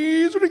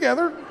squeeze her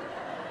together.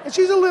 And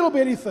she's a little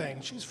bitty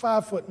thing. She's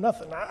 5 foot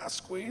nothing. I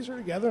squeeze her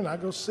together, and I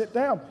go sit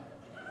down.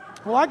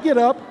 Well, I get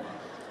up,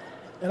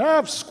 and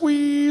I've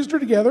squeezed her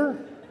together,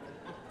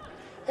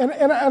 and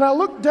I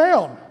look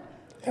down,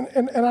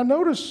 and I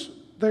notice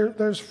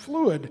there's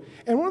fluid.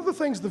 And one of the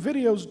things the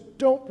videos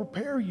don't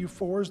prepare you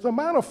for is the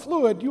amount of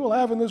fluid you will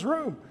have in this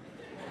room.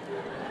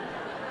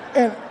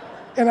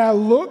 And I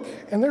look,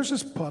 and there's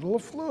this puddle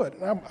of fluid.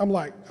 And I'm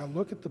like, I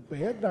look at the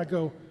bed, and I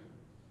go,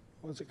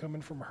 was it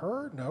coming from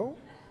her? No.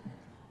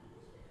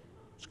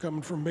 It's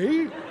coming from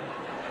me?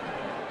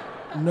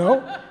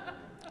 No.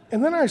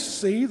 And then I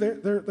see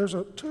there's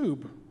a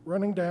tube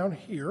running down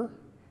here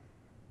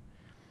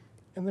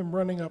and then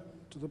running up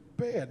to the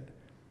bed.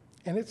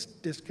 And it's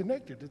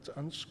disconnected. It's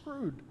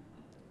unscrewed.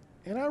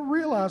 And I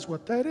realize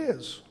what that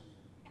is.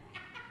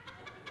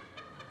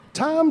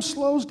 Time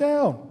slows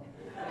down.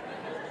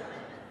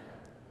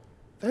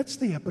 That's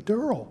the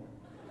epidural.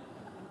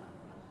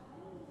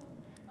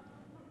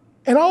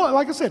 And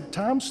like I said,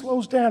 time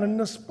slows down. And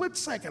in a split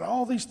second,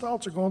 all these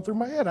thoughts are going through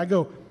my head. I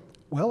go,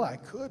 well, I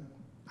could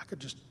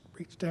just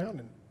reach down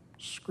and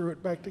screw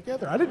it back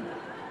together. I didn't.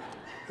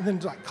 And then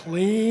like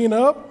clean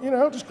up,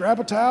 just grab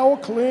a towel,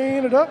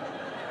 clean it up.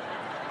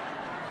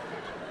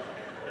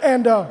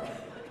 And, but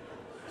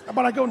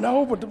I go,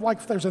 no, but like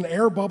if there's an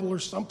air bubble or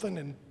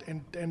something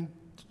and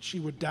she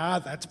would die,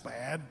 that's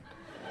bad.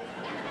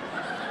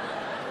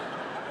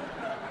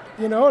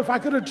 If I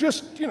could have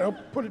just,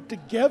 put it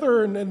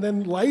together and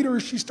then later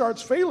she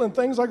starts feeling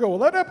things, I go,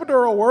 well, that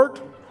epidural worked.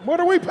 What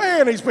are we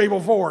paying these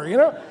people for,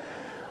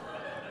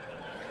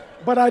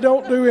 But I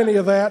don't do any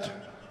of that.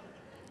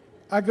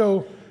 I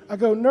go,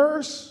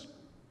 nurse,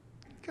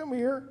 come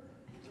here.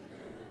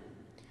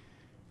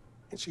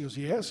 And she goes,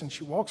 yes, and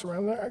she walks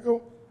around there. I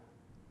go,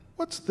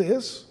 what's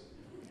this?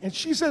 And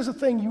she says a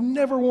thing you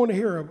never want to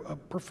hear a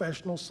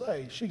professional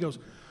say. She goes,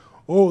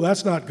 oh,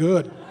 that's not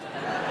good.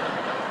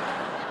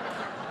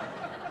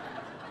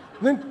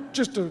 And then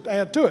just to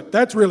add to it,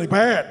 that's really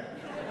bad.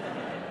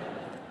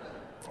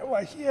 I'm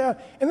like, yeah.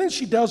 And then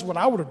she does what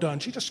I would have done.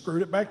 She just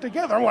screwed it back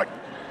together. I'm like,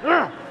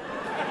 ugh.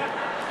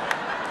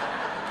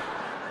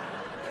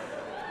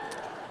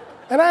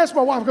 And I asked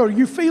my wife, I go, are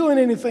you feeling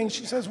anything?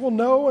 She says, well,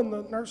 no. And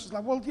the nurse is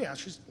like, well, yeah,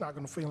 she's not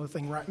going to feel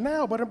anything right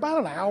now. But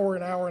about an hour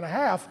and a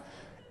half,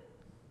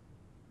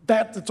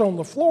 that's on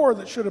the floor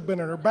that should have been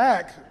in her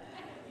back,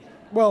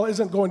 well,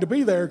 isn't going to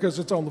be there because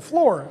it's on the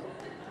floor.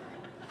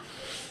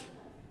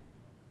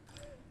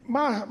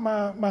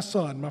 My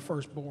son, my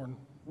firstborn,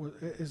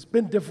 has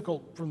been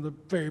difficult from the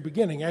very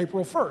beginning.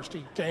 April 1st,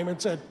 he came and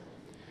said,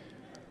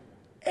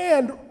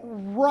 and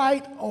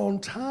right on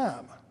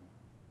time,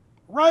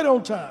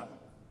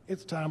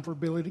 it's time for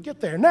Billy to get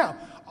there. Now,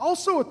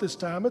 also at this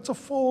time, it's a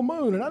full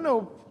moon. And I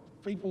know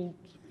people,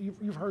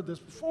 you've heard this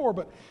before,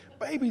 but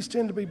babies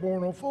tend to be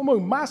born on full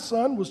moon. My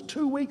son was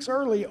 2 weeks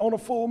early on a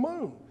full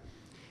moon.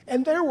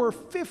 And there were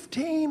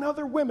 15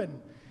 other women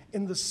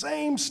in the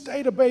same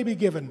state of baby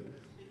giving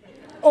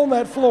on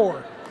that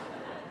floor.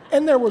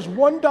 And there was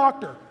one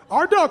doctor.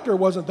 Our doctor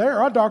wasn't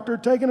there. Our doctor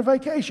had taken a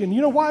vacation.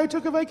 You know why he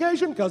took a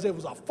vacation? Because it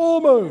was a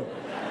full moon.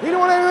 He didn't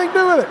want anything to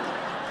do with it.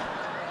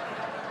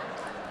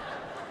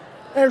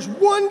 There's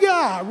one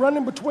guy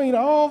running between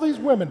all these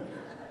women,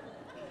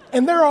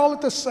 and they're all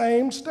at the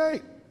same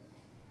state.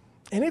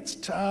 And it's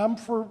time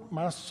for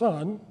my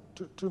son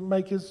to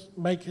make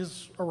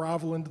his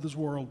arrival into this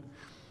world.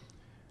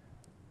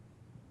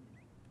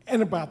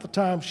 And about the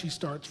time she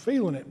starts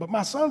feeling it. But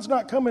my son's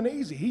not coming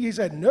easy. He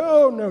said,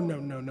 no,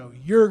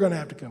 you're going to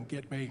have to come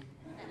get me.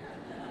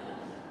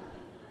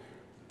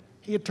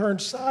 He had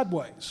turned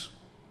sideways.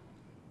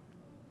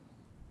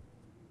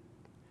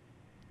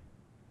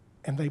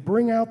 And they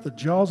bring out the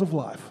jaws of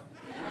life.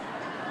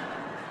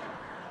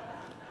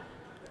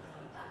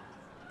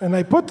 And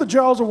they put the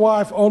jaws of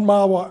life on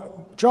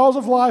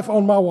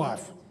my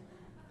wife.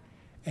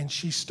 And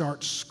she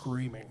starts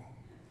screaming.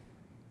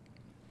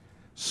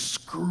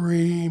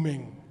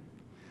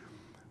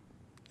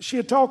 She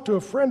had talked to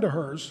a friend of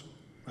hers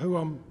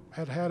who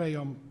had a,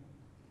 I'm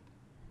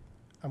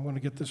going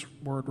to get this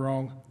word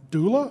wrong,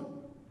 doula?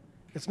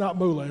 It's not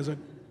moolah, is it?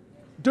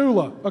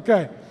 Doula,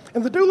 okay.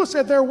 And the doula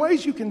said there are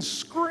ways you can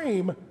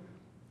scream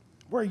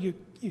where you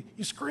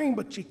scream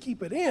but you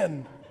keep it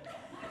in.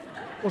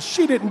 Well,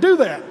 she didn't do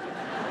that.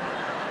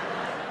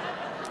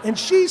 And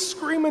she's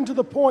screaming to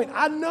the point,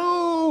 I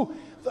know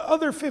the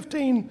other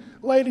 15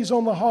 ladies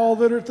on the hall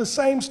that are at the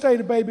same state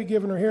of baby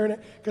giving or hearing it,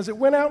 because it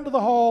went out into the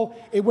hall,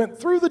 it went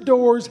through the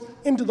doors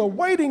into the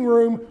waiting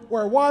room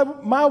where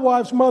my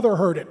wife's mother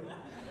heard it.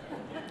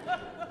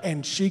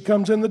 And she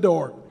comes in the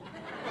door.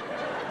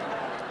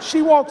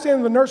 She walks in,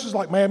 and the nurse is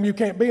like, "Ma'am, you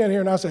can't be in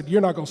here." And I said,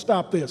 "You're not going to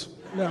stop this.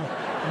 No.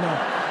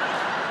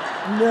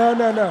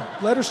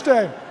 Let her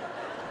stay."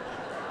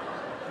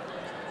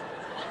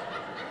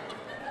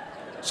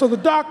 So the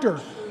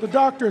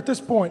doctor at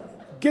this point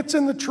gets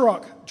in the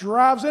truck,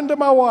 drives into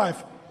my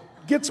wife,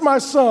 gets my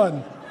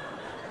son,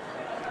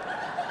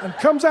 and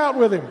comes out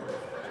with him.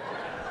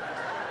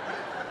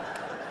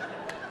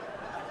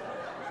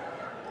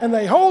 And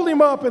they hold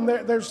him up, and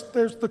there's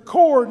the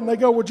cord, and they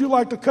go, "Would you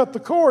like to cut the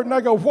cord?" And I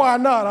go, "Why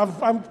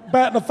not? I'm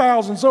batting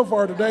 1,000 so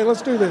far today.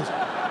 Let's do this."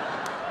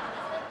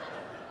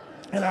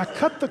 And I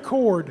cut the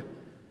cord,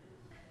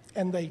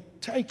 and they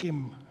take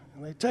him,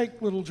 and they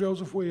take little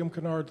Joseph William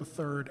Kennard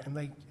III, and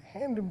they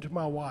hand him to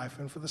my wife.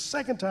 And for the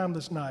second time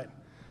this night,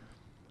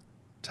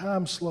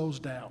 time slows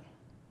down.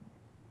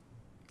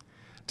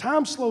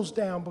 Time slows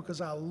down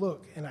because I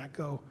look and I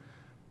go,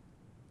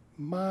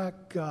 "My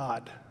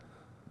God,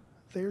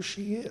 there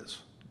she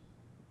is.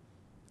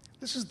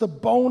 This is the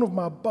bone of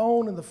my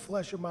bone and the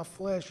flesh of my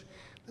flesh.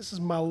 This is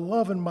my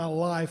love and my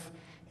life,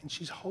 and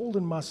she's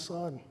holding my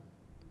son."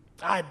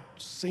 I'd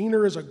seen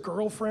her as a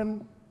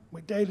girlfriend.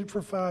 We dated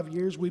for 5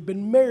 years. We'd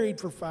been married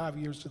for 5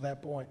 years to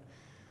that point.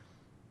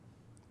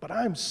 But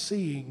I'm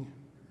seeing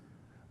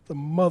the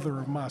mother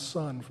of my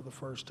son for the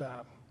first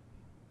time.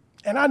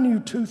 And I knew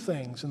two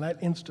things in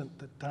that instant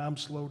that time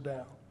slowed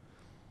down.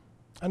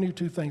 I knew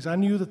two things. I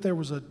knew that there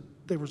was a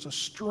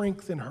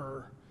strength in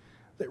her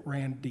that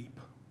ran deep,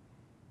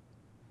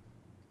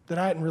 that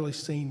I hadn't really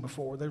seen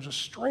before. There was a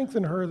strength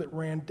in her that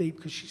ran deep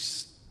because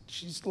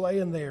she's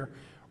laying there,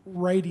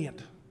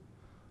 radiant,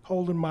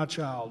 holding my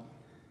child.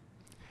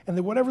 And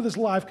that whatever this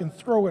life can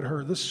throw at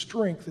her, this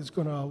strength is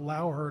going to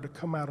allow her to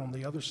come out on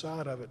the other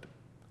side of it,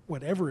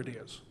 whatever it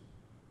is,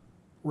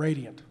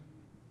 radiant.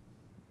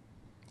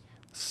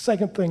 The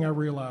second thing I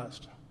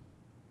realized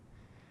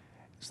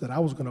is that I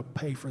was going to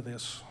pay for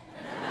this.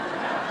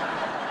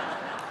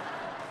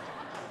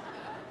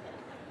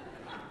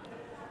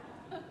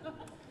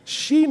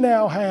 She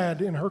now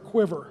had in her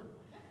quiver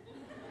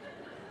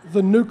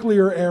the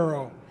nuclear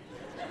arrow.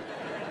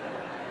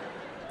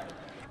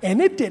 And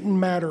it didn't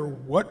matter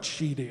what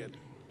she did.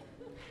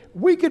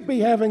 We could be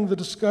having the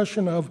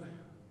discussion of,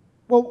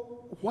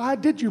 well, why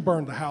did you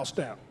burn the house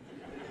down?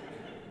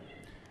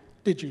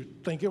 Did you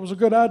think it was a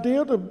good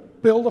idea to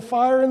build a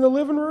fire in the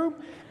living room?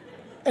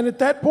 And at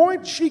that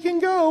point, she can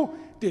go,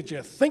 did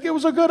you think it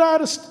was a good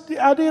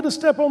idea to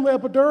step on the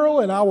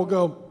epidural? And I will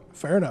go,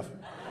 fair enough.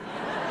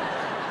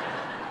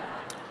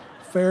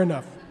 Fair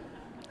enough.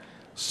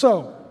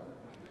 So,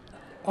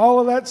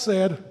 all of that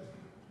said,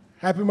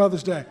 happy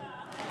Mother's Day.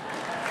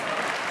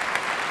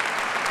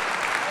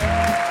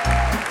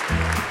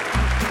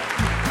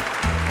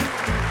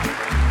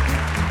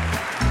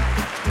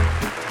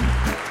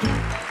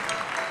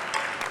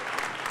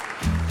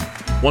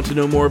 Want to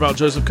know more about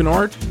Joseph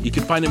Kennard? You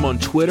can find him on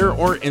Twitter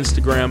or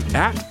Instagram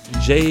at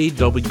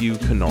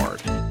JWKennard.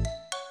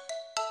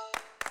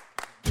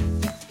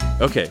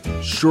 Okay,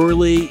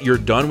 surely you're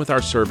done with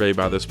our survey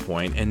by this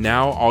point, and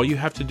now all you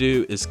have to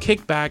do is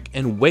kick back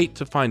and wait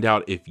to find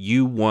out if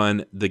you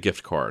won the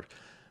gift card.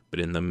 But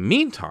in the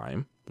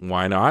meantime,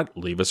 why not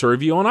leave us a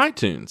review on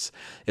iTunes?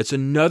 It's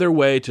another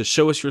way to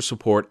show us your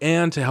support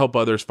and to help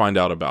others find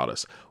out about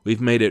us.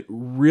 We've made it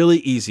really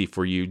easy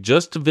for you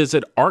just to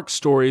visit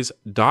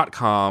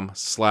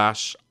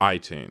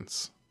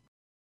arcstories.com/iTunes.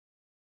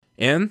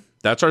 And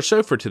that's our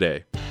show for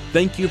today.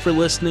 Thank you for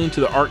listening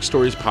to the Arc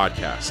Stories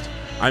podcast.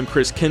 I'm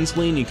Chris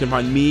Kinsley, and you can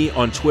find me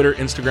on Twitter,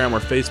 Instagram, or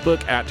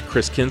Facebook at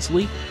Chris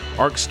Kinsley.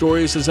 Arc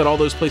Stories is at all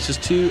those places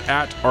too,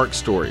 at Arc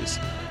Stories.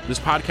 This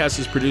podcast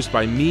is produced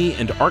by me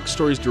and Arc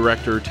Stories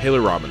director Taylor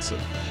Robinson.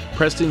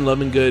 Preston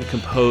Lovingood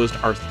composed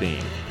our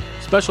theme.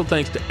 Special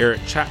thanks to Eric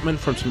Chapman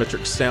from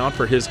Symmetric Sound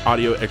for his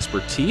audio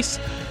expertise,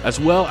 as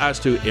well as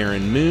to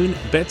Aaron Moon,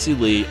 Betsy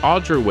Lee,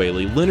 Audra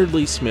Whaley, Leonard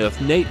Lee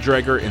Smith, Nate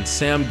Dreger, and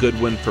Sam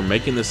Goodwin for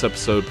making this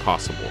episode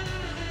possible.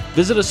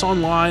 Visit us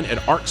online at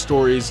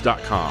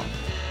arcstories.com.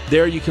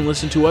 There you can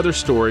listen to other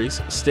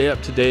stories, stay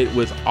up to date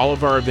with all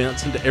of our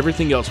events and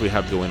everything else we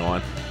have going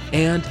on,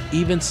 and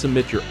even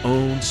submit your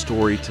own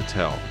story to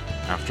tell.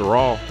 After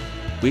all,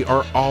 we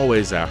are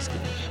always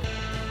asking,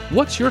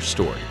 what's your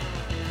story?